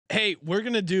Hey, we're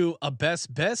gonna do a best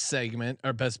segment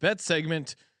or best bet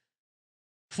segment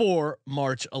for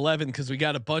March 11th because we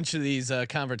got a bunch of these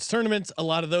conference tournaments. A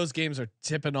lot of those games are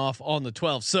tipping off on the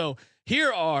 12th. So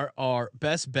here are our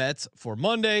best bets for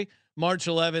Monday, March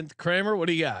 11th. Kramer, what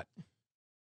do you got?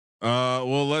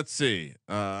 Well, let's see.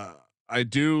 I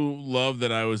do love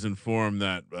that I was informed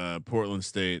that Portland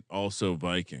State also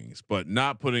Vikings, but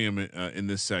not putting them in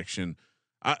this section.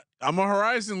 I'm a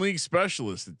Horizon League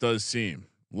specialist. It does seem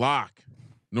lock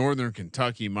Northern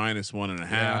Kentucky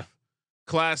 -1.5. Yeah.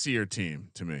 Classier team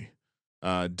to me.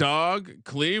 Dog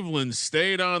Cleveland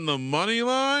State on the money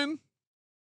line.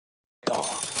 Dog.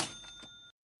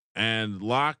 And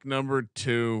lock number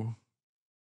 2.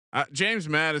 James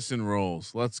Madison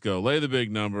rolls. Let's go. Lay the big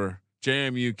number.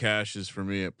 JMU cashes for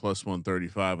me at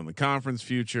 +135 on the conference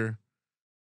future.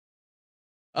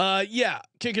 Yeah,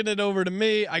 kicking it over to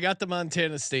me. I got the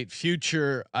Montana State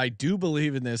future. I do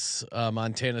believe in this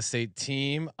Montana State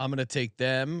team. I'm going to take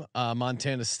them.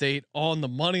 Montana State on the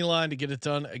money line to get it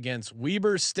done against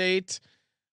Weber State.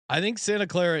 I think Santa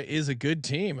Clara is a good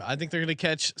team. I think they're going to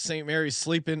catch St. Mary's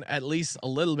sleeping at least a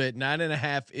little bit.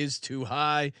 9.5 is too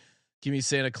high. Give me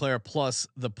Santa Clara plus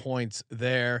the points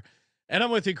there. And I'm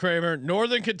with you, Kramer.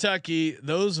 Northern Kentucky,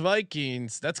 those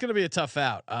Vikings. That's going to be a tough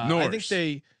out. I think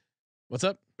they. What's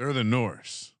up? They're the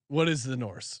Norse. What is the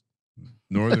Norse?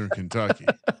 Northern Kentucky.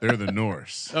 They're the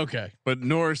Norse. Okay. But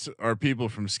Norse are people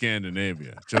from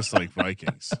Scandinavia, just like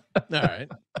Vikings. All right.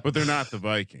 But they're not the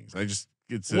Vikings.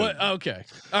 It's what? Okay.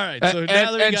 All right. So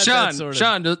now that we got Sean, that sort of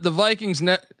Sean, the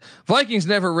Vikings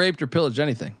never raped or pillaged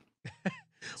anything.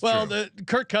 well, the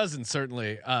Kirk Cousins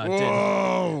certainly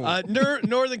did.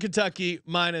 Northern Kentucky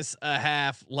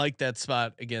 -0.5, like that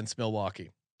spot against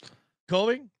Milwaukee.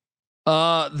 Colby?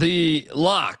 The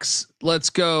locks.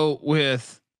 Let's go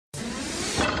with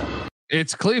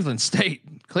it's Cleveland State.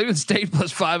 Cleveland State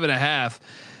 +5.5.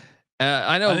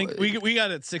 I know. I think we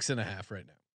got it 6.5 right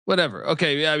now. Whatever.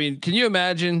 Okay. Yeah. I mean, can you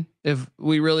imagine if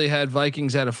we really had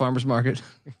Vikings at a farmer's market?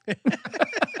 Burn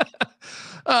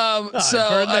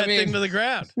that thing to the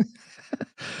ground.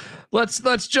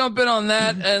 let's jump in on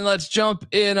that, and let's jump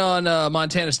in on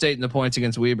Montana State and the points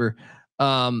against Weber.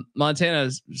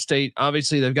 Montana State,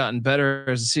 obviously they've gotten better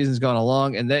as the season's gone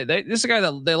along, and this is a guy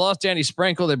that they lost Danny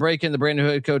Sprinkle. They break in the brand new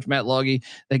head coach Matt Logie.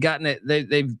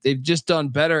 They've just done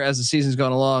better as the season's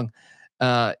gone along.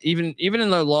 Even in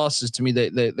their losses, to me,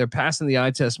 they're passing the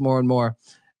eye test more and more.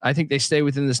 I think they stay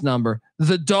within this number.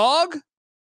 The dog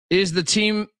is the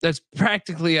team that's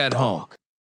practically at home.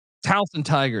 Towson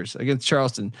Tigers against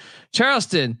Charleston.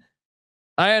 Charleston,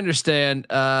 I understand.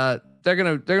 They're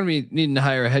gonna be needing to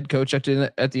hire a head coach at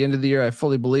the end of the year. I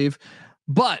fully believe,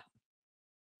 but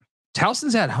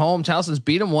Towson's at home. Towson's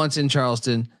beat them once in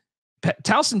Charleston.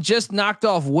 Towson just knocked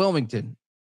off Wilmington.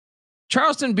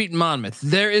 Charleston beat Monmouth.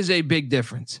 There is a big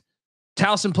difference.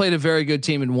 Towson played a very good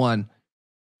team and won.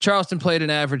 Charleston played an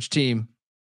average team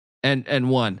and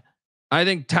won. I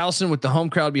think Towson, with the home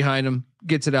crowd behind him,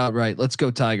 gets it outright. Let's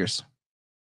go Tigers.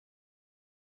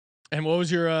 And what was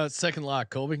your second lock,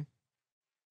 Colby?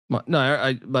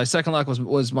 My second lock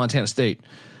was Montana State.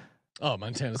 Oh,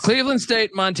 Montana State. Cleveland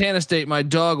State, Montana State. My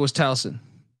dog was Towson.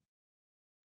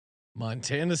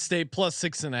 Montana State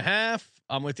 +6.5.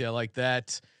 I'm with you. I like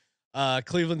that.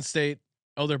 Cleveland State.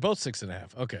 Oh, they're both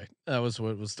 6.5. Okay, that was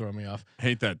what was throwing me off.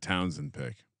 Hate that Townsend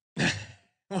pick.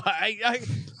 Well,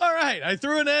 all right. I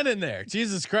threw an N in there.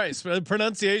 Jesus Christ,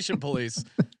 pronunciation police.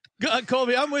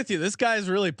 Colby, I'm with you. This guy is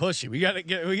really pushy. We got to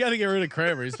get rid of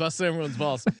Kramer. He's busting everyone's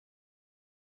balls.